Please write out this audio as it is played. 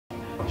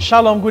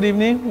Shalom, good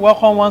evening.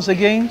 Welcome once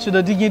again to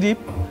the Digging Deep.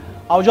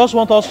 I just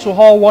want us to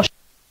all worship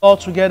all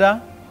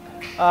together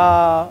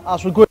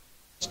as we go to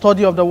the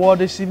study of the word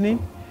this evening.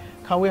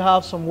 Can we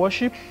have some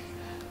worship?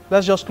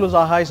 Let's just close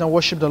our eyes and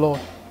worship the Lord.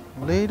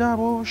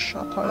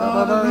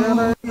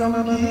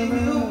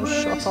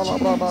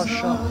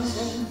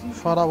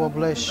 Father will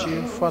bless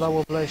you. Father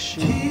will bless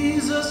you.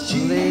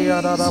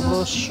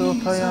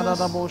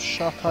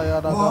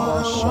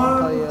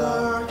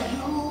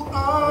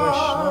 There's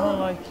none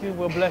like you.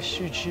 We bless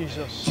you,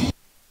 Jesus.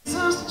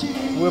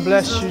 We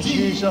bless you,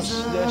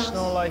 Jesus. There's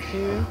none like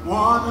you. You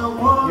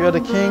are the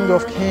King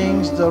of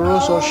Kings, the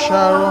Rose of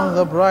Sharon,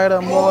 the bright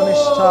and morning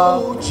star,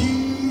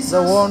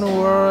 the one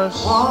who was,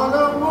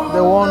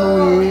 the one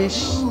who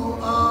is,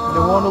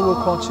 the one who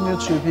will continue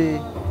to be.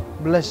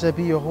 Blessed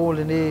be your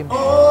holy name.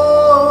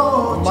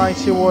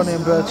 Mighty one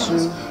in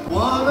battle,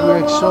 we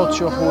exalt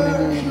your holy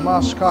name.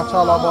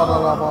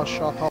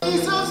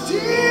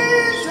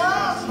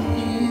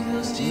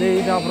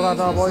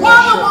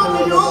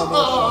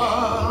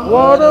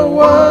 What a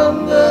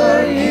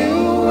wonder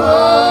you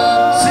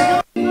are,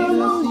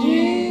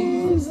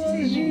 Jesus.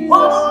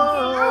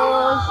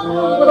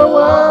 What a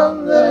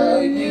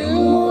wonder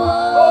you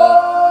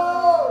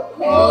are,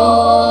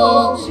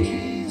 oh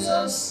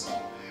Jesus.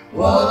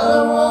 What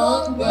a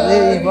wonder.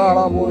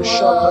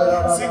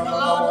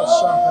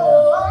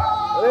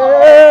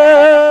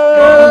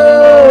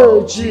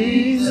 Oh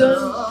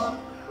Jesus,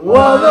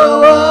 what a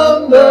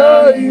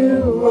wonder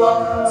you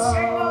are.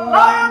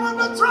 Lion of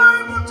the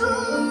tribe of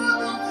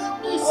Judah,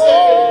 we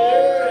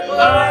say,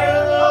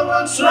 Lion of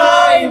the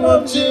tribe of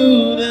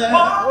Judah,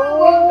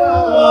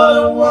 what a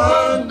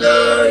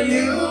wonder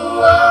you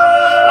are.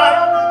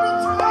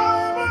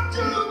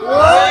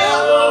 Lion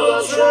of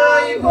the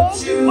tribe of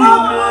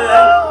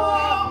Judah,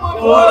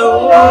 what a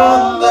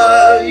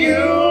wonder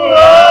you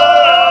are.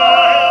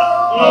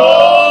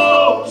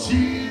 Oh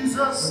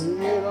Jesus,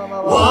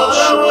 what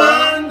a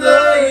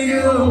wonder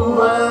you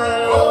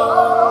are.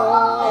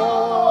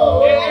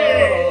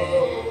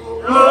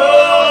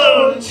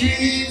 Oh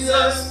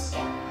Jesus,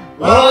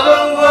 what a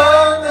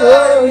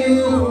wonder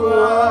you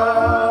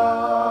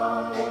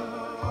are.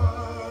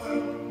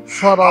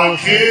 Father, I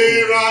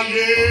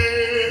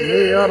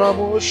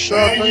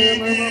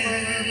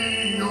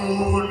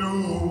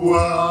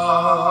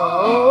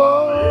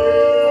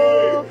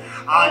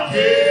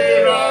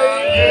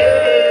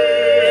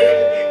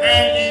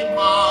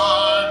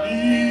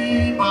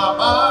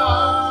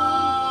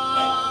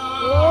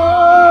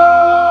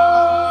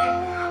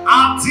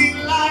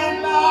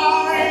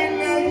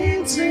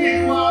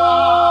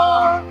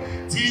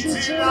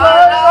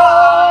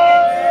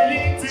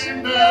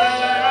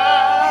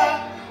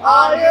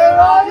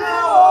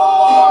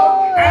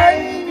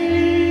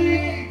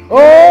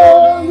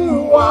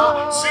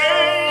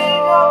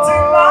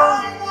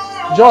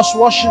just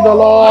worship the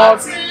Lord.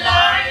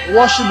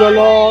 Worship the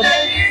Lord.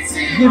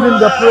 Give him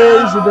the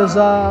praise he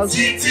deserves.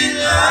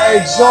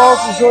 Exalt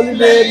his holy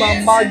name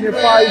and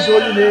magnify his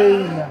holy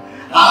name.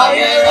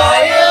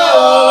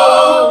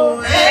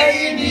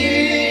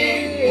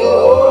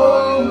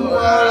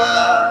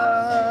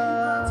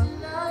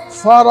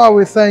 Father,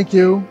 we thank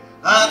you.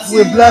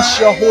 We bless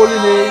your holy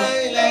name.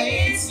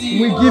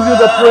 We give you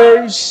the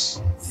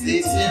praise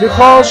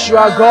because you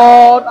are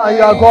God and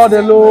you are God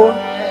alone.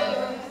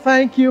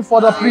 Thank you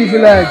for the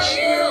privilege.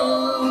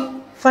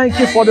 Thank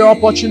you for the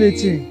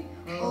opportunity.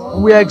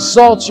 We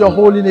exalt your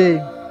holy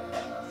name.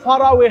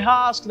 Father, we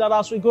ask that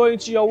as we go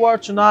into your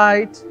word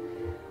tonight,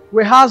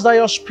 we ask that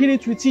your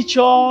spirit will teach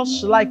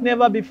us like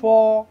never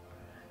before,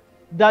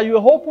 that you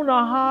open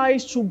our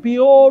eyes to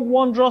behold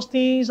wondrous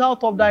things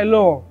out of thy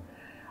law.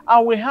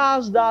 And we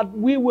ask that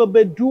we will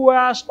be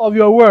doers of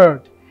your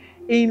word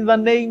in the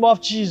name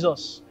of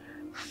Jesus.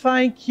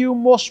 Thank you,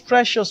 most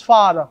precious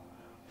Father.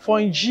 For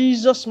in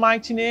Jesus'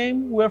 mighty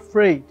name we're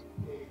prayed.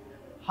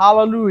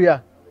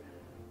 Hallelujah.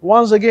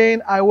 Once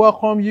again, I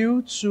welcome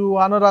you to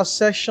another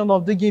session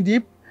of Digging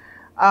Deep.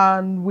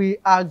 And we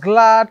are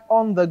glad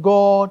on the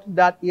God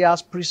that he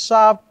has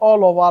preserved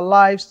all of our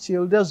lives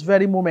till this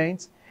very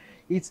moment.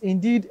 It's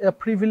indeed a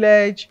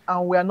privilege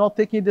and we are not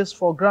taking this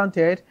for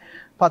granted.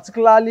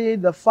 Particularly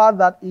the fact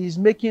that he is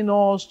making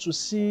us to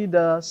see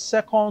the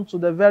second to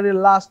the very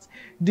last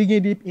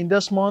Digging Deep in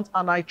this month.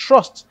 And I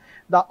trust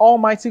that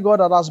Almighty God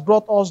that has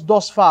brought us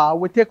thus far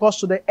will take us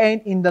to the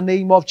end in the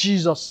name of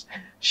Jesus.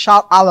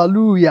 Shout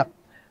hallelujah.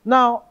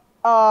 Now,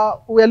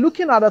 we're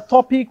looking at a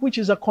topic which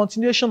is a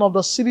continuation of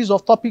the series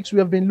of topics we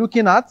have been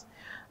looking at.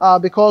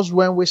 Because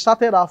when we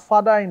started our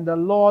Father in the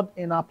Lord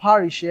in our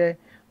parish here,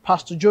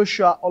 Pastor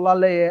Joshua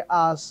Olaleye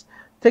has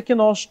taken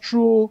us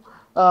through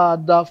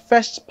the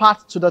first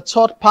part to the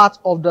third part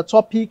of the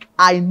topic,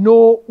 I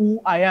know who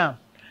I am.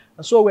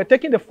 And so we're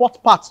taking the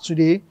fourth part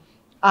today,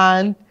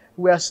 and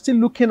we are still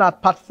looking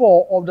at part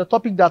 4 of the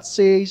topic that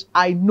says,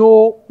 I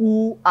know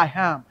who I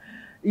am.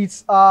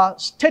 It's a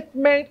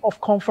statement of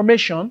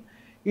confirmation.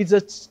 It's a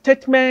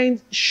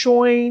statement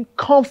showing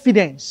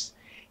confidence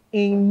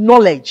in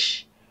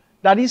knowledge.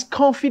 That is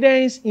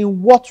confidence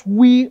in what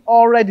we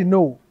already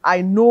know.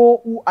 I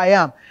know who I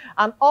am.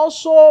 And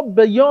also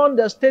beyond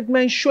the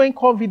statement showing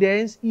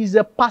confidence is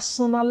a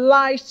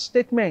personalized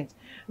statement.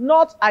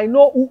 Not I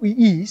know who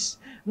he is,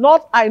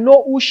 not I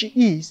know who she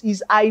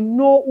is I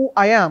know who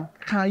I am.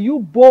 Can you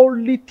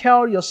boldly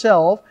tell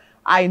yourself,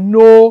 I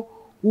know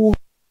who?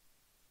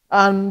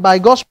 And by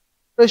God's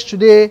grace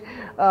today,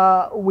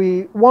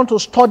 we want to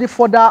study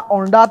further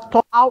on that,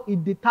 how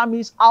it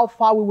determines how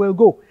far we will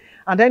go.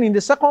 And then in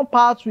the second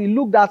part, we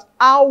looked at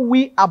how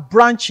we are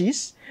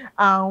branches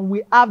and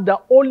we have the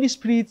Holy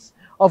Spirit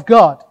of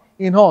God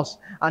in us.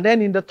 And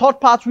then in the third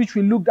part, which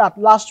we looked at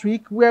last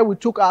week, where we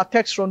took our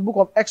text from the book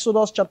of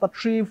Exodus chapter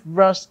 3,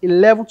 verse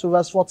 11 to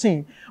verse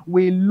 14,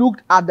 we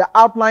looked at the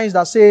outlines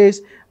that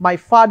says, my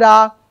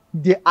Father,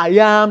 the I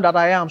am that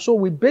I am. So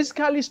we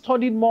basically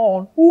studied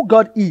more on who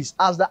God is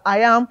as the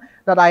I am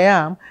that I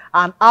am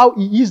and how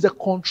he is the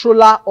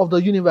controller of the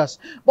universe.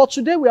 But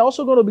today we are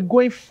also going to be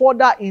going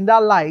further in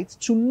that light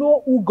to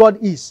know who God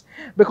is,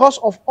 because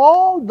of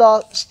all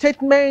the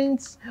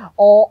statements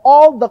or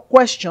all the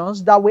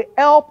questions that will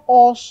help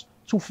us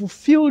to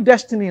fulfill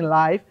destiny in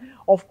life,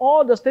 of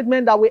all the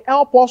statements that will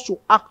help us to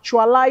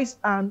actualize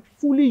and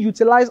fully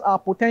utilize our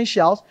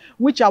potentials,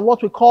 which are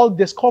what we call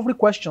discovery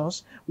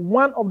questions.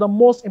 One of the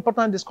most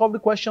important discovery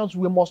questions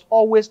we must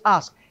always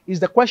ask is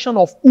the question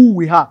of who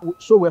we are.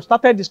 So we have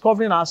started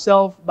discovering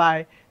ourselves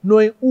by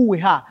knowing who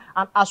we are.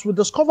 And as we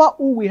discover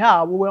who we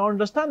are, we will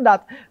understand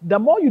that the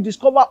more you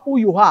discover who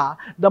you are,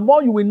 the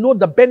more you will know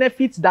the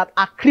benefits that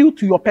accrue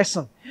to your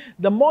person.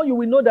 The more you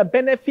will know the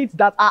benefits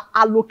that are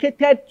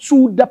allocated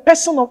to the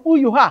person of who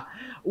you are.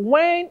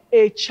 When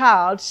a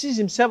child sees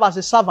himself as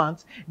a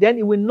servant, then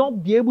he will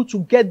not be able to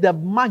get the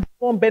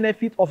maximum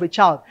benefit of a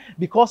child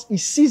because he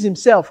sees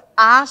himself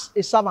as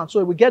a servant. So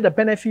he will get the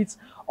benefits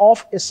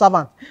of a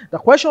servant. The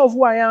question of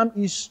who I am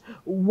is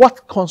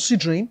worth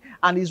considering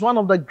and is one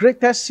of the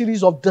greatest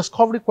series of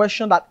discovery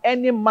questions that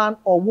any man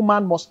or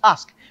woman must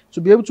ask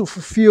to be able to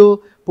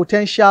fulfill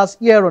potentials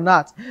here on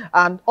earth.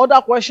 And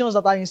other questions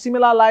that are in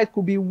similar light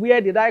could be,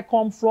 where did I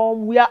come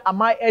from? Where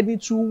am I heading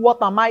to?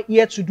 What am I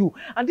here to do?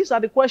 And these are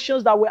the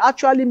questions that will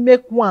actually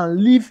make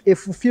one live a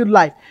fulfilled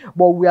life.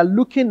 But we are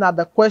looking at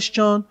the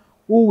question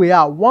who we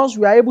are. Once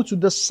we are able to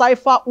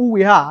decipher who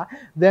we are,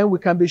 then we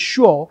can be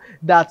sure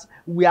that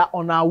we are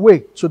on our way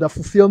to the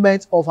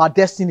fulfillment of our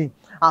destiny.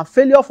 And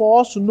failure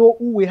for us to know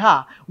who we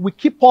are will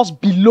keep us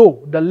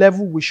below the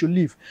level we should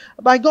live.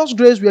 By God's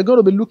grace, we are going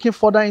to be looking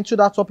further into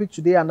that topic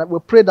today, and we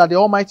pray that the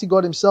Almighty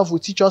God himself will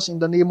teach us in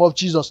the name of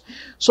Jesus.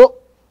 So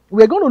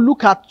we're going to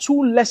look at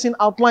two lesson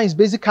outlines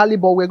basically,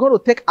 but we're going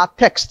to take a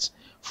text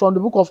from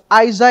the book of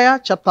Isaiah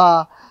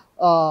chapter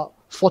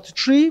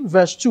 43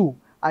 verse 2.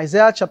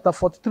 Isaiah chapter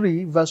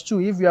 43 verse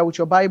 2. If you are with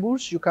your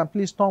Bibles, you can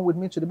please turn with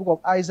me to the book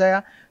of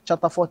Isaiah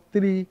chapter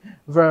 43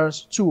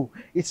 verse 2.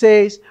 It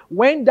says,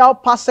 when thou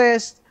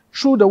passest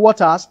through the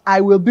waters,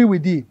 I will be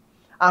with thee,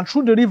 and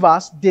through the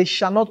rivers, they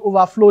shall not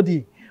overflow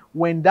thee.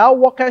 When thou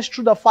walkest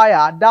through the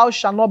fire, thou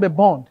shalt not be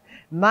burned,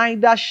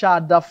 neither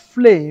shall the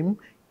flame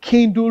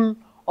kindle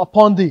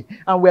upon thee.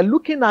 And we're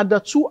looking at the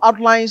two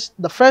outlines.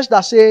 The first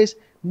that says,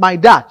 my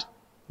dad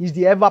is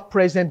the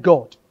ever-present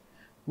God.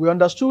 We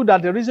understood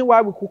that the reason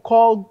why we could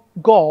call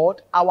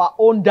God our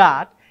own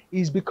dad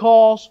is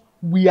because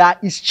we are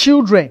his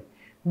children.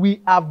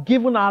 We have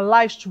given our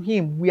lives to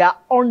him. We are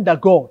under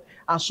God.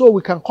 And so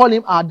we can call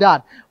him our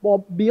dad.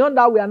 But beyond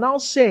that, we are now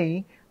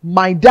saying,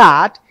 my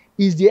dad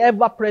is the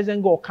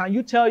ever-present God. Can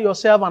you tell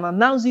yourself and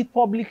announce it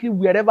publicly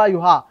wherever you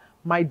are?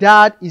 My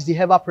dad is the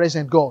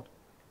ever-present God.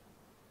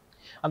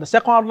 And the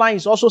second outline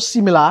is also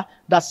similar,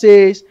 that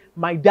says,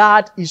 my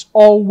dad is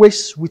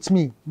always with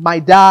me. My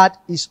dad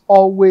is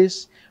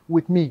always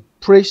with me.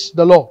 Praise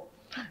the Lord.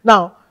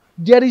 Now,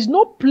 there is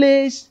no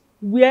place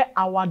where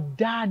our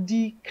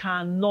daddy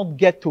cannot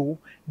get to.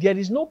 There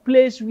is no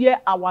place where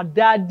our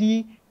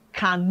daddy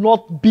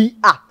cannot be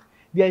at.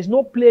 There is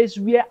no place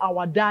where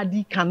our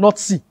daddy cannot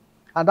see.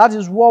 And that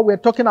is what we're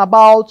talking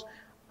about,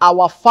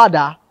 our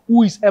Father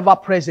who is ever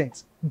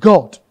present,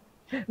 God.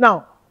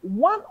 Now,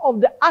 one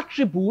of the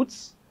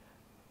attributes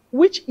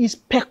which is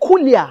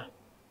peculiar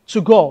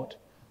to God,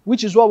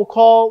 which is what we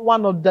call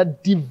one of the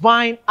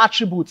divine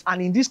attributes.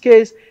 And in this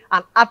case,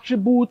 an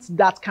attribute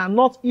that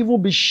cannot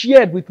even be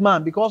shared with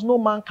man, because no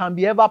man can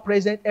be ever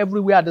present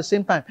everywhere at the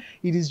same time.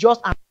 It is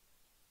just a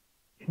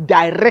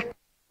direct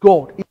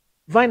God. It's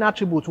a divine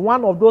attribute.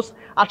 One of those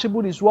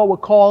attributes is what we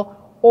call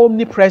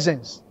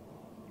omnipresence.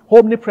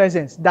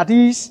 Omnipresence. That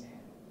is,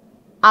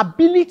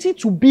 ability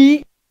to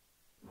be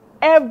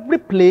every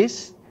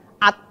place,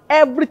 at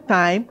every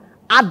time,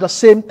 at the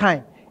same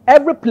time.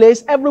 Every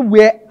place,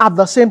 everywhere, at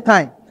the same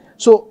time.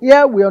 So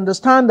here we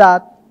understand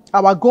that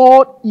our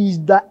God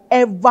is the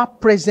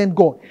ever-present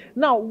God.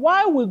 Now,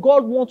 why will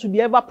God want to be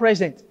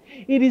ever-present?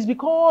 It is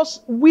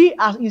because we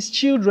as his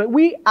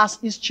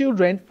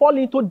children fall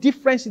into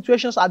different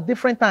situations at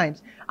different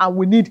times, and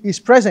we need his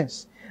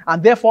presence.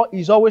 And therefore,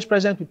 he's always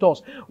present with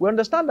us. We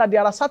understand that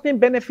there are certain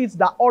benefits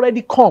that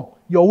already come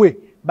your way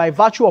by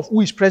virtue of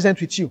who is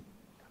present with you.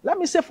 Let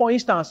me say, for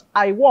instance,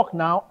 I walk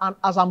now, and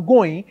as I'm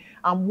going,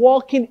 I'm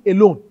walking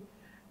alone.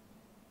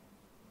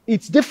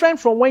 It's different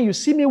from when you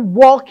see me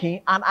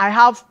walking and I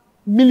have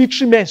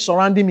military men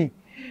surrounding me.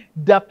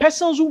 The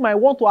persons who might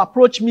want to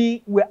approach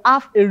me will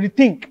have a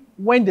rethink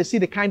when they see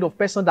the kind of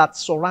person that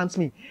surrounds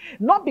me.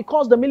 Not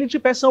because the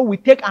military person will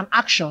take an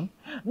action,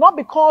 not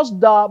because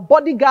the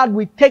bodyguard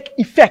will take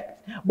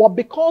effect, but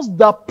because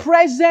the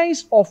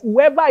presence of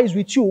whoever is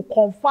with you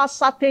confers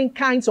certain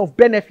kinds of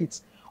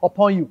benefits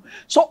upon you.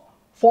 So,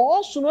 for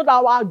us to know that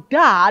our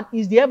dad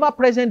is the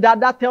ever-present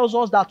dad, that tells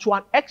us that to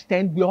an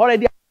extent we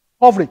already have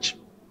coverage.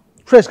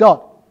 Praise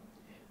God.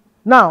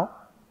 Now,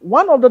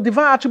 one of the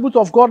divine attributes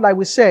of God, like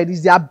we said,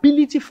 is the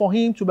ability for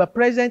him to be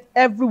present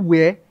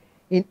everywhere,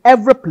 in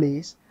every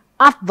place,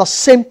 at the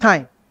same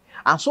time.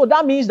 And so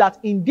that means that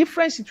in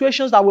different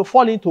situations that we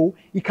fall into,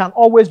 he can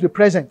always be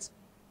present.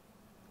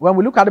 When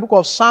we look at the book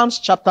of Psalms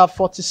chapter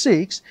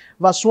 46,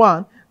 verse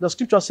 1, the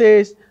scripture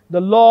says,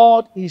 "The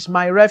Lord is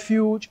my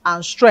refuge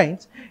and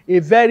strength, a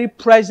very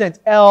present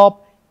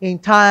help in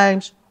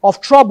times of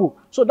trouble."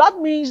 So that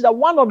means that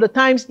one of the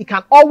times he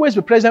can always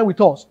be present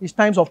with us is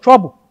times of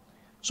trouble.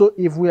 So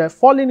if we are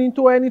falling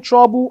into any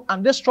trouble,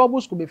 and these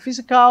troubles could be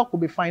physical,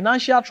 could be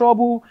financial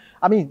trouble.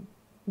 I mean,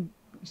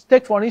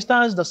 take for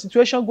instance the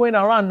situation going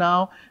around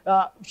now.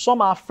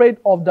 Some are afraid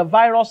of the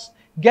virus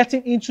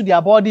getting into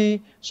their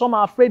body. Some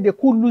are afraid they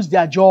could lose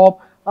their job.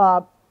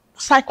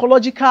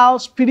 Psychological,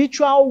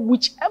 spiritual,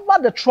 whichever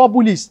the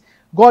trouble is,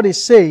 God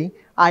is saying,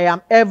 I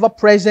am ever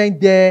present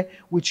there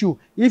with you.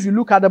 If you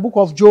look at the book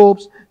of Job,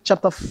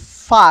 chapter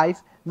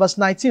 5, verse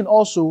 19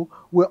 also,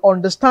 we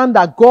understand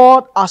that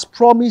God has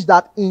promised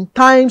that in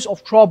times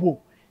of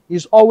trouble,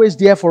 He's always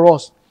there for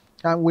us.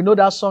 And we know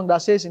that song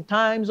that says, in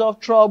times of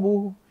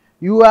trouble,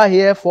 you are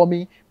here for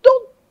me.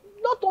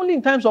 Not only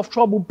in times of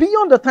trouble,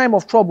 beyond the time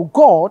of trouble,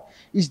 God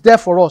is there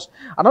for us.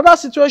 Another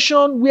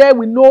situation where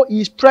we know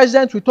He is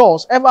present with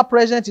us, ever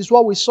present, is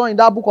what we saw in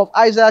that book of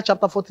Isaiah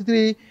chapter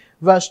 43,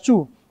 verse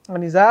 2.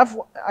 And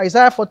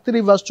Isaiah 43,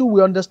 verse 2,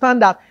 we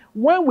understand that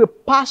when we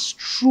pass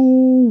through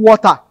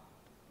water,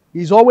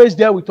 He's always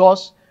there with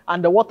us,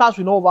 and the waters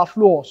will not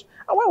overflow us.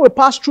 And when we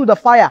pass through the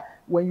fire,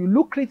 when you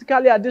look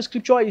critically at this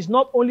scripture, it's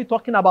not only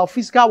talking about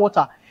physical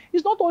water.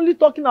 It's not only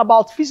talking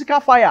about physical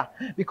fire,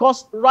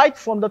 because right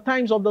from the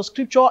times of the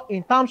scripture,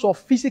 in terms of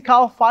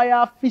physical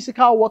fire,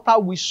 physical water,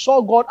 we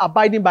saw God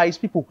abiding by His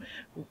people.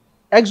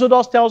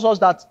 Exodus tells us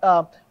that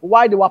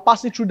while they were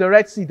passing through the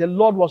Red Sea, the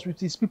Lord was with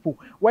His people.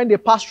 When they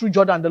passed through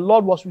Jordan, the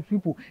Lord was with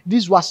people.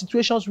 These were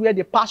situations where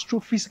they passed through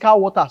physical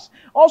waters.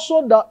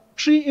 Also, the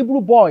 3 Hebrew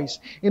boys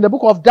in the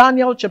book of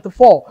Daniel chapter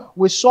 4,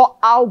 we saw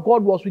how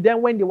God was with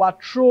them when they were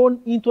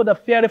thrown into the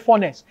fiery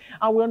furnace.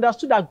 And we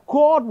understood that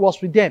God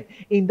was with them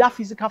in that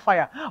physical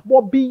fire.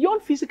 But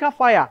beyond physical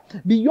fire,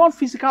 beyond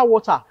physical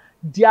water,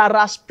 there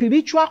are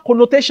spiritual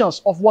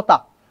connotations of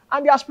water.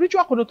 And there are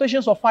spiritual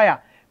connotations of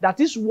fire. That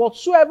is,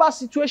 whatsoever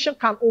situation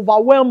can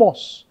overwhelm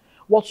us,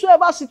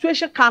 whatsoever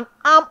situation can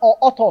harm or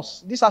hurt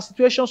us, these are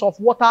situations of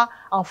water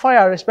and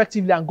fire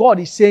respectively, and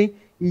God is saying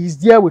He is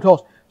there with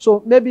us.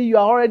 So maybe you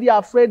are already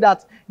afraid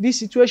that this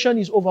situation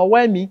is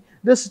overwhelming,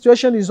 this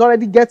situation is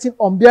already getting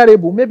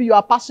unbearable. Maybe you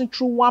are passing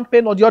through one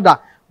pain or the other.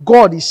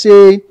 God is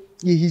saying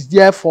He is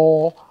there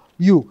for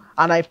you.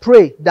 And I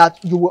pray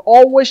that you will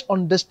always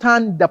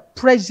understand the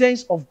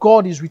presence of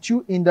God is with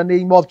you in the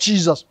name of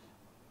Jesus.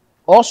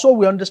 Also,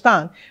 we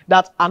understand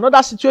that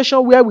another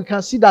situation where we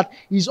can see that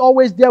He's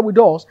always there with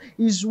us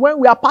is when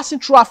we are passing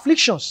through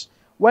afflictions.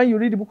 When you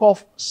read the book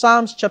of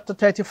Psalms chapter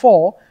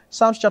 34,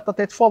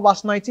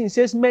 verse 19, it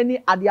says,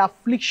 "Many are the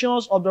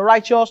afflictions of the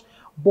righteous,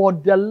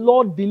 but the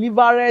Lord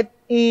delivered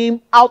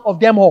him out of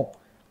them all."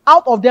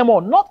 Out of them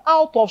all, not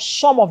out of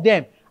some of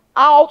them.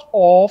 Out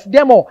of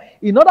them all.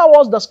 In other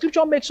words, the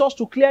scripture makes us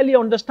to clearly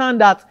understand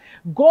that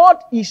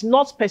God is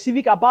not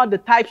specific about the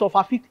types of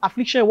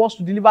affliction He wants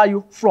to deliver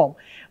you from.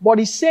 But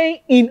He's saying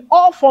in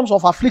all forms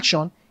of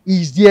affliction,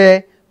 He is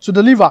there to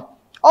deliver.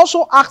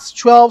 Also, Acts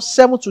 12,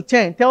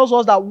 7-10 tells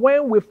us that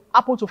when we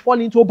happen to fall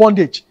into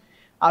bondage,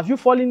 have you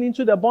fallen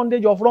into the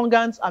bondage of wrong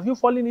hands? Have you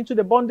fallen into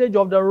the bondage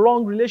of the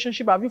wrong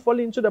relationship? Have you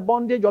fallen into the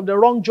bondage of the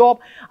wrong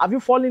job? Have you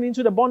fallen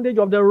into the bondage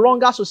of the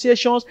wrong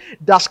associations?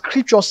 The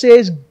scripture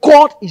says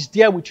God is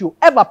there with you,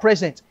 ever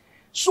present.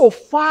 So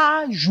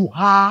far you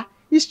are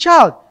His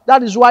child.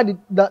 That is why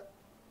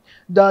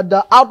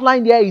the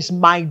outline there is,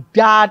 my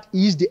dad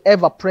is the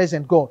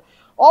ever-present God.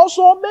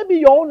 Also, maybe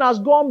your own has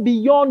gone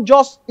beyond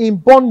just in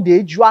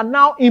bondage. You are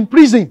now in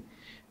prison.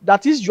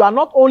 That is, you are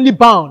not only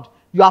bound,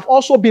 you have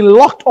also been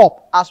locked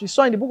up, as we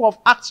saw in the book of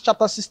Acts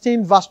chapter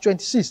 16, verse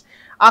 26.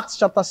 Acts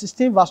chapter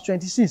 16, verse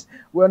 26.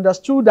 We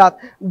understood that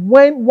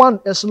when one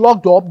is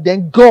locked up,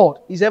 then God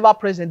is ever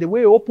present. The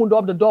way He opened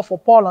up the door for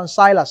Paul and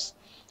Silas.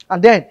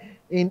 And then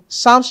in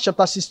Psalms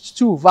chapter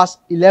 62, verse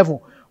 11,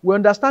 we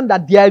understand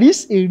that there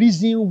is a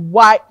reason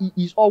why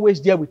He is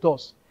always there with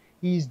us.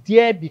 He is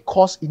there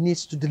because He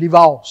needs to deliver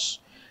us.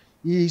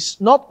 He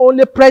is not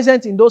only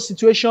present in those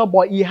situations,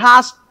 but He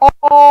has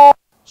all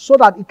so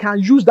that He can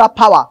use that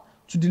power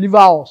to deliver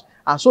us.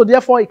 And so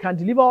therefore, He can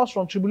deliver us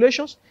from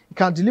tribulations. He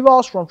can deliver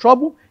us from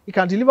trouble. He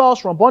can deliver us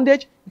from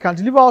bondage. He can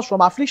deliver us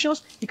from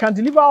afflictions. He can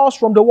deliver us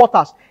from the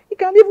waters. He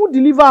can even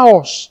deliver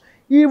us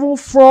even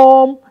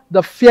from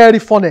the fiery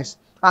furnace.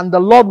 And the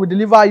Lord will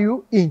deliver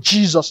you in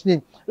Jesus'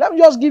 name. Let me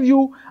just give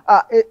you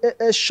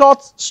a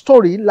short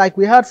story like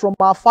we heard from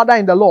our Father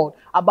in the Lord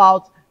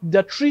about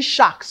the 3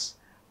 sharks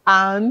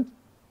and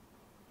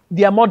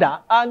their mother.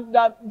 And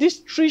these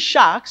 3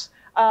 sharks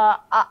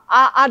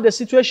are the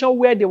situation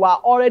where they were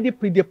already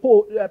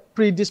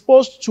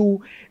predisposed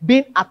to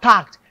being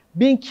attacked,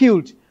 being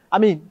killed. I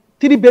mean,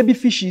 3 baby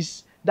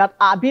fishes that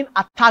are being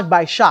attacked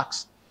by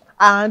sharks.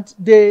 And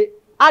they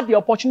had the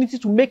opportunity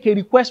to make a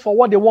request for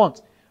what they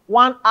want.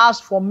 One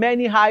asked for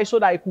many eyes so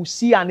that he could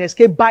see and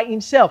escape by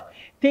himself,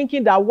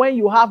 thinking that when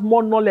you have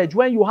more knowledge,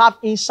 when you have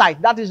insight,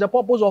 that is the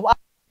purpose of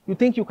you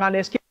think you can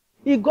escape.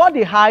 He got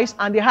the eyes,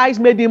 and the eyes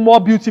made him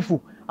more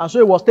beautiful. And so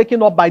he was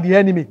taken up by the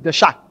enemy, the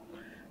shark.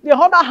 The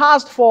other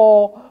asked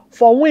for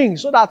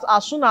wings so that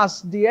as soon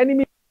as the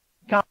enemy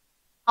comes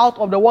out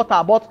of the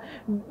water. But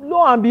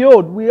lo and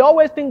behold, we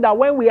always think that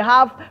when we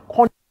have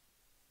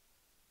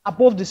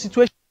above the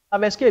situation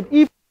of escape,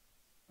 if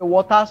the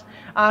waters,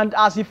 and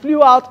as he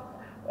flew out,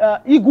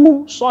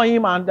 eagle saw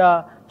him and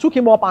took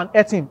him up and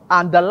ate him.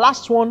 And the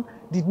last one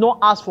did not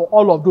ask for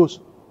all of those.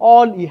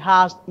 All he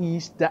has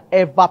is the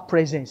ever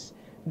presence.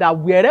 That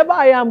wherever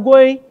I am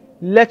going,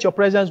 let your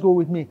presence go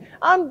with me.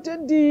 And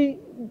the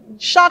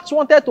sharks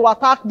wanted to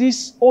attack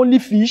this only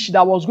fish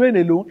that was going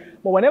alone.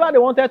 But whenever they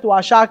wanted to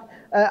attack,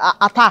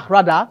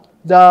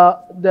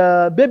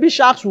 the baby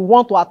sharks will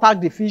want to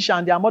attack the fish,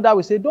 and their mother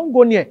will say, don't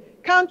go near.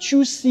 Can't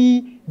you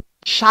see the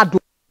shadow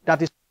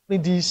that is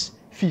in this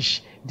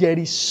fish? There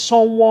is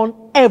someone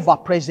ever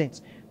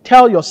present.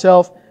 Tell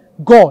yourself,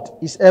 God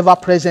is ever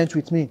present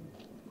with me.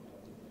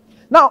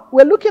 Now,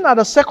 we're looking at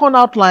the second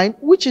outline,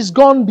 which is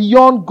gone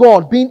beyond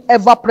God being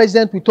ever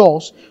present with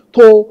us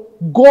to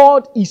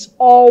God is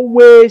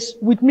always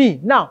with me.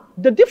 Now,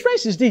 the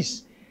difference is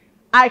this.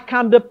 I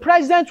can be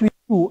present with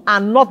you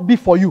and not be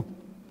for you.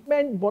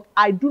 But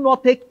I do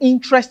not take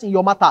interest in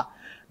your matter.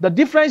 The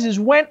difference is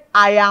when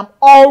I am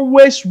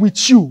always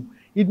with you,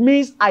 it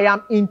means I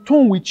am in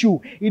tune with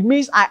you. It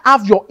means I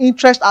have your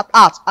interest at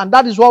heart. And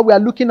that is what we are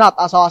looking at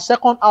as our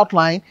second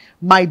outline.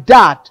 My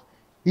dad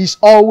is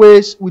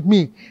always with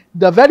me.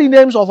 The very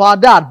names of our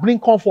dad bring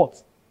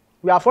comfort.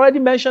 We have already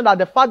mentioned that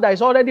the fact that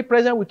is already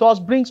present with us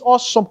brings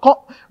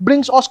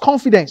us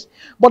confidence.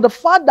 But the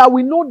fact that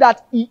we know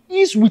that He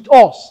is with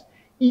us,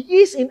 He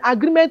is in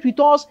agreement with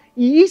us,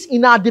 He is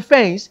in our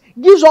defense,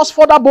 gives us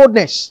further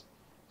boldness.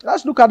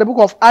 Let's look at the book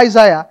of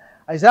Isaiah,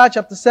 Isaiah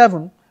chapter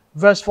 7,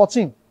 verse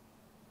 14.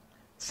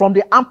 From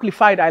the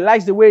Amplified, I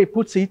like the way he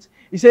puts it.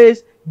 He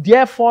says,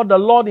 therefore the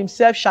Lord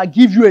Himself shall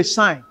give you a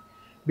sign.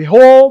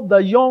 Behold, the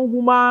young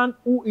woman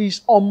who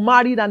is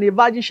unmarried and a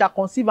virgin shall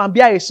conceive and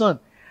bear a son,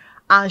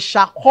 and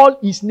shall call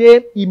his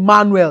name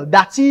Emmanuel.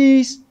 That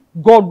is,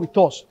 God with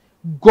us.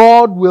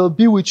 God will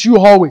be with you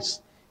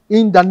always,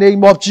 in the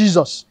name of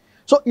Jesus.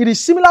 So it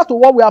is similar to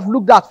what we have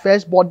looked at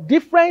first, but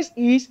difference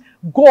is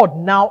God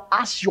now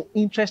has your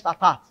interest at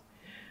heart.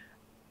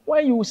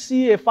 When you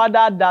see a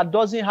father that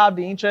doesn't have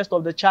the interest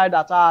of the child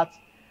at heart,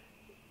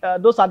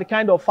 those are the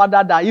kind of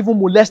father that even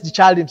molest the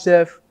child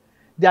himself.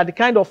 They are the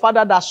kind of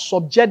father that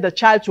subject the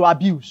child to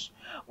abuse.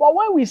 But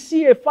when we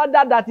see a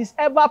father that is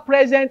ever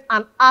present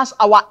and has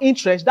our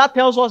interest, that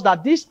tells us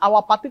that this,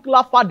 our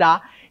particular father,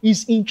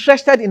 is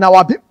interested in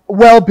our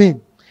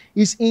well-being.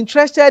 Is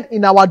interested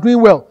in our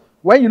doing well.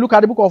 When you look at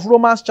the book of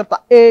Romans chapter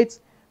 8,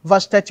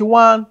 verse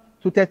 31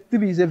 to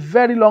 33, is a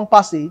very long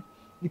passage.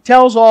 It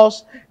tells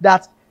us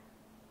that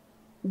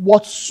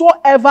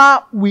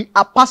whatsoever we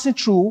are passing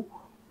through,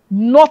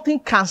 nothing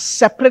can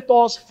separate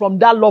us from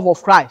that love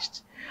of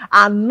Christ.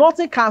 And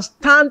nothing can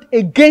stand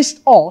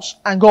against us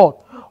and God.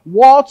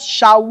 What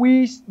shall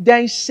we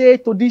then say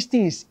to these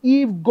things?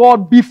 If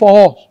God be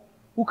for us,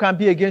 who can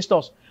be against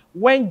us?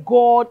 When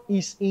God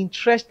is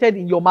interested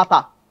in your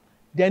matter,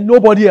 then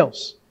nobody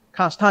else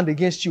can stand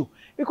against you.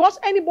 Because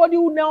anybody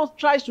who now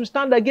tries to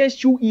stand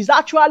against you is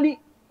actually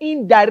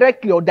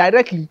indirectly or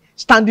directly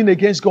standing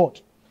against God.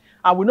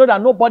 And we know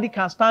that nobody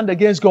can stand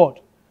against God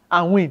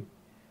and win.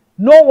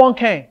 No one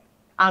can,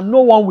 and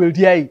no one will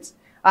dare it.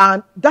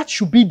 And that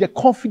should be the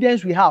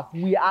confidence we have.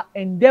 We are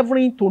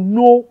endeavoring to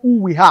know who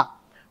we are.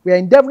 We are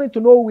endeavoring to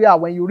know who we are.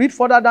 When you read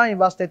further down in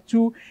verse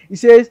 32, it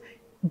says,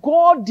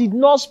 God did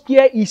not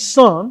spare His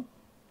Son,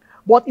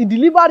 but He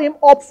delivered Him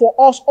up for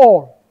us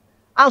all.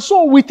 And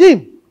so with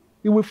Him,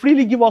 He will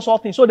freely give us all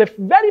things. So the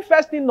very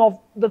first thing of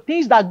the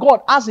things that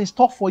God has in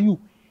stock for you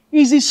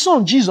is His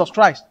Son, Jesus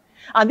Christ.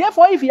 And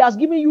therefore, if He has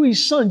given you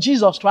His Son,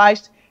 Jesus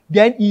Christ,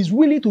 then He is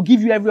willing to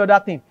give you every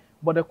other thing.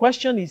 But the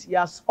question is, He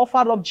has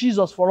offered up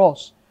Jesus for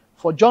us.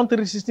 For John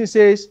 3:16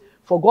 says,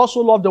 for God so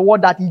loved the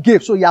world that He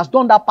gave. So He has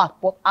done that part.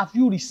 But have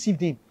you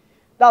received Him?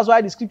 That's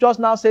why the scriptures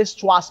now says,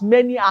 to as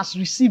many as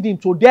received Him,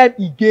 to them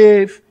He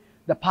gave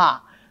the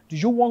power. Do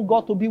you want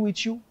God to be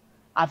with you?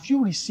 Have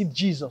you received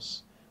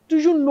Jesus? Do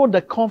you know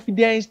the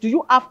confidence? Do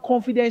you have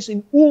confidence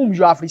in whom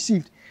you have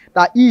received?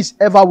 that He is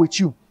ever with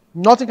you.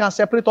 Nothing can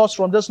separate us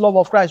from this love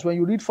of Christ. When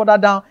you read further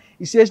down,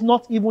 it says,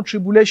 not even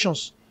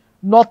tribulations,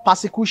 not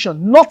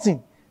persecution,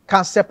 nothing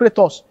can separate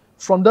us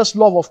from this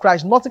love of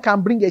Christ. Nothing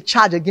can bring a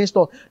charge against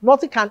us.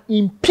 Nothing can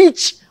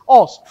impeach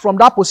us from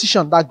that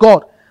position that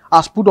God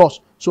has put us.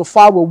 So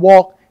far we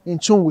walk in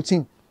tune with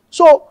Him.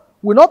 So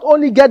we not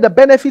only get the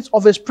benefits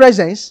of His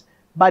presence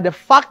by the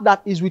fact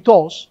that He's with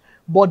us,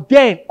 but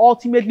then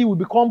ultimately we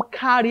become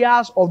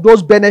carriers of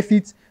those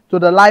benefits to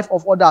the life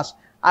of others.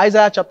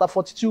 Isaiah chapter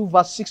 42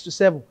 verse 6 to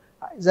 7.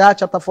 Isaiah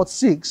chapter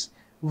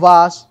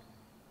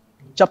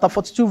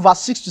 42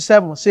 verse 6 to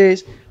 7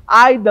 says,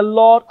 I, the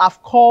Lord,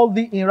 have called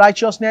thee in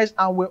righteousness,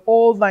 and will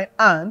hold thine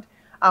hand,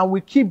 and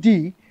will keep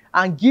thee,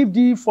 and give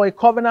thee for a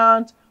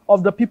covenant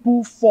of the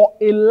people, for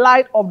a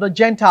light of the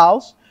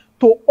Gentiles,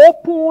 to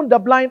open the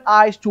blind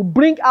eyes, to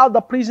bring out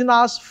the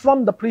prisoners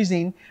from the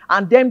prison,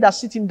 and them that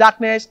sit in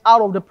darkness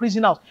out of the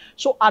prison house.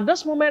 So at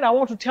this moment, I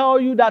want to tell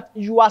you that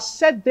you are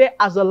set there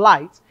as a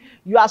light.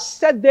 You are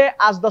set there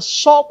as the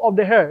salt of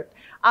the earth,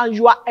 and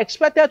you are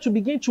expected to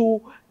begin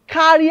to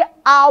carry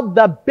out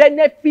the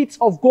benefits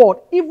of God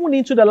even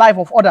into the life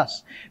of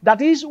others. That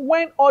is,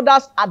 when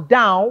others are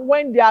down,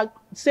 when they are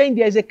saying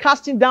there is a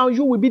casting down,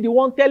 you will be the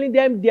one telling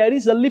them there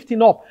is a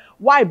lifting up.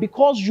 Why?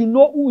 Because you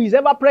know who is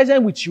ever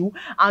present with you,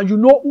 and you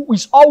know who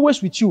is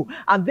always with you.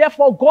 And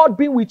therefore, God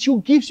being with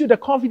you gives you the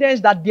confidence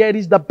that there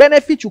is the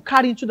benefit you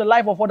carry into the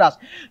life of others.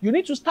 You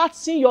need to start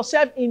seeing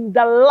yourself in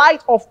the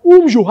light of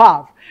whom you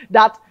have.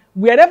 That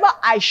wherever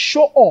I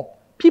show up,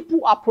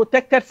 people are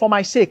protected for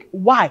my sake.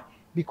 Why?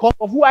 Because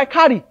of who I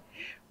carry.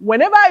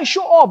 Whenever I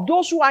show up,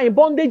 those who are in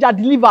bondage are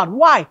delivered.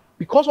 Why?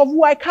 Because of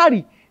who I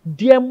carry.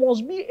 There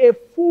must be a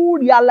full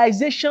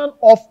realization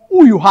of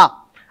who you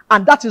are.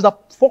 And that is the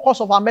focus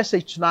of our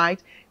message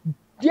tonight.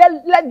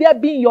 Let there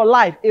be in your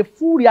life a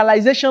full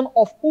realization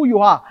of who you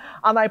are.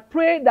 And I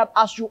pray that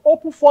as you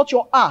open forth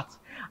your heart,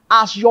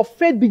 as your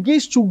faith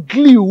begins to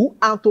glue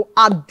and to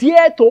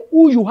adhere to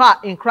who you are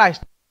in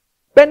Christ,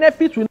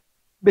 benefit will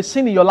be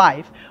seen in your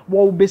life,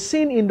 will be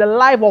seen in the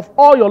life of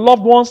all your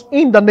loved ones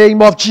in the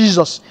name of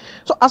Jesus.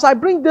 So as I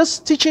bring this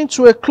teaching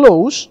to a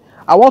close,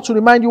 I want to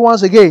remind you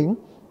once again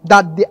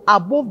that the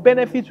above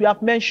benefits we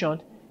have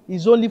mentioned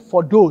is only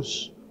for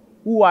those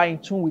who are in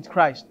tune with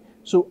Christ.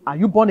 So are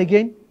you born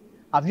again?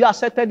 Have you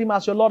accepted Him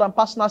as your Lord and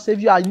personal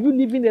Savior? Are you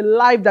living a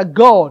life that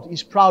God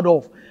is proud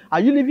of? Are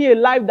you living a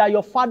life that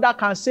your father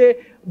can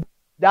say,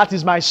 that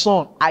is my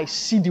son, I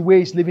see the way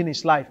he's living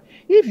his life?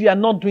 If you are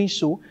not doing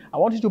so, I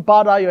want you to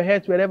bow down your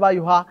head wherever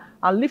you are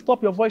and lift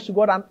up your voice to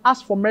God and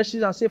ask for mercy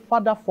and say,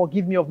 Father,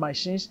 forgive me of my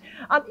sins.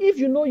 And if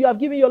you know you have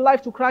given your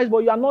life to Christ, but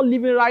you are not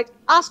living right,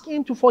 ask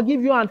Him to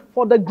forgive you and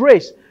for the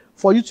grace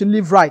for you to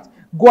live right.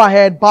 Go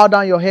ahead, bow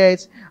down your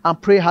heads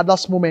and pray at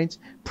this moment.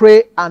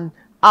 Pray and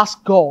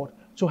ask God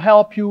to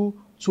help you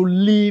to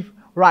live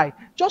right.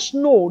 Just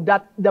know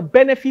that the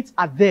benefits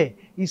are there.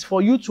 It's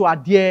for you to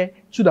adhere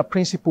to the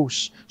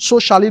principles. So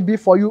shall it be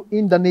for you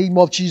in the name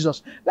of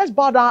Jesus. Let's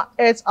bow down our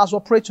heads as we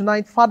pray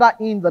tonight. Father,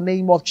 in the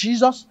name of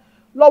Jesus,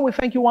 Lord, we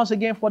thank you once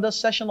again for this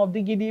session of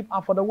Digging Deep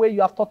and for the way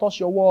you have taught us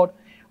your word.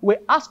 We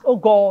ask, oh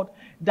God,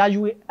 that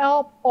you will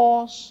help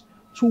us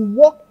to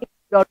walk in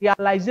the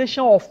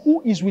realization of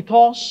who is with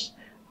us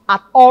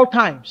at all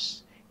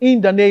times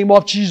in the name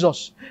of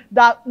Jesus.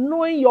 That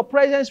knowing your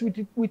presence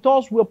with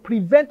us will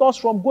prevent us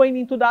from going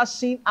into that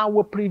sin and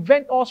will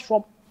prevent us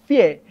from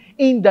fear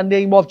in the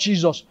name of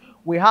Jesus.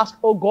 We ask,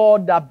 oh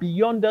God, that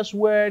beyond these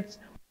words,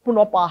 open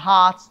up our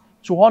hearts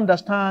to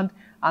understand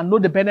and know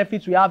the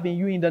benefits we have in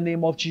you in the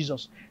name of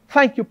Jesus.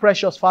 Thank you,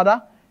 precious Father,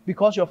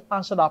 because you have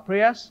answered our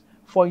prayers.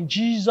 For in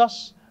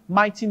Jesus'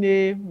 mighty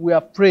name we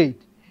have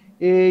prayed.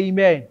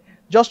 Amen.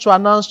 Just to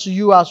announce to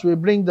you as we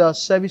bring the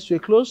service to a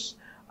close,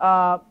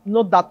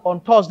 note that on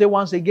Thursday,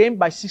 once again,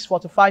 by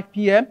 6:45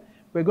 p.m.,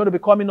 we're going to be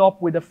coming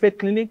up with the Faith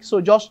Clinic. So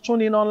just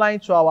tune in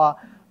online to our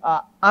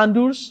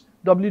handles,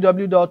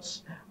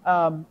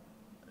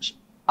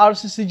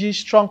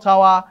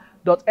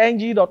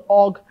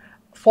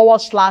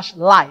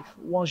 www.rccgstrongtower.ng.org/live.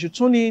 Once you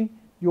tune in,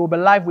 you will be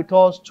live with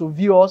us to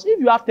view us. If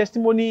you have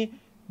testimony,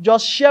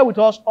 just share with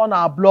us on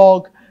our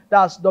blog.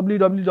 That's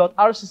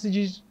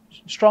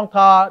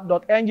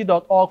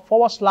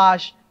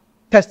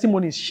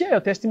www.rccgstrongtower.ng.org/testimonies. Share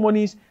your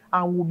testimonies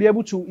and we'll be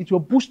able to, it will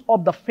boost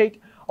up the faith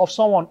of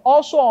someone.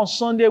 Also on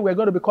Sunday, we're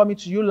going to be coming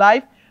to you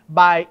live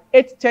by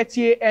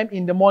 8:30 a.m.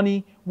 in the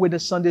morning with the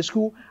Sunday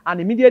school.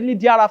 And immediately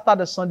thereafter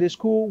the Sunday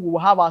school, we will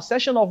have our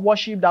session of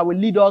worship that will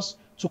lead us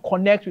to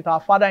connect with our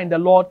Father in the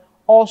Lord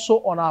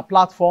also on our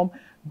platform.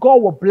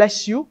 God will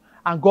bless you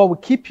and God will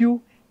keep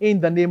you in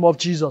the name of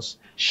Jesus.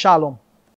 Shalom.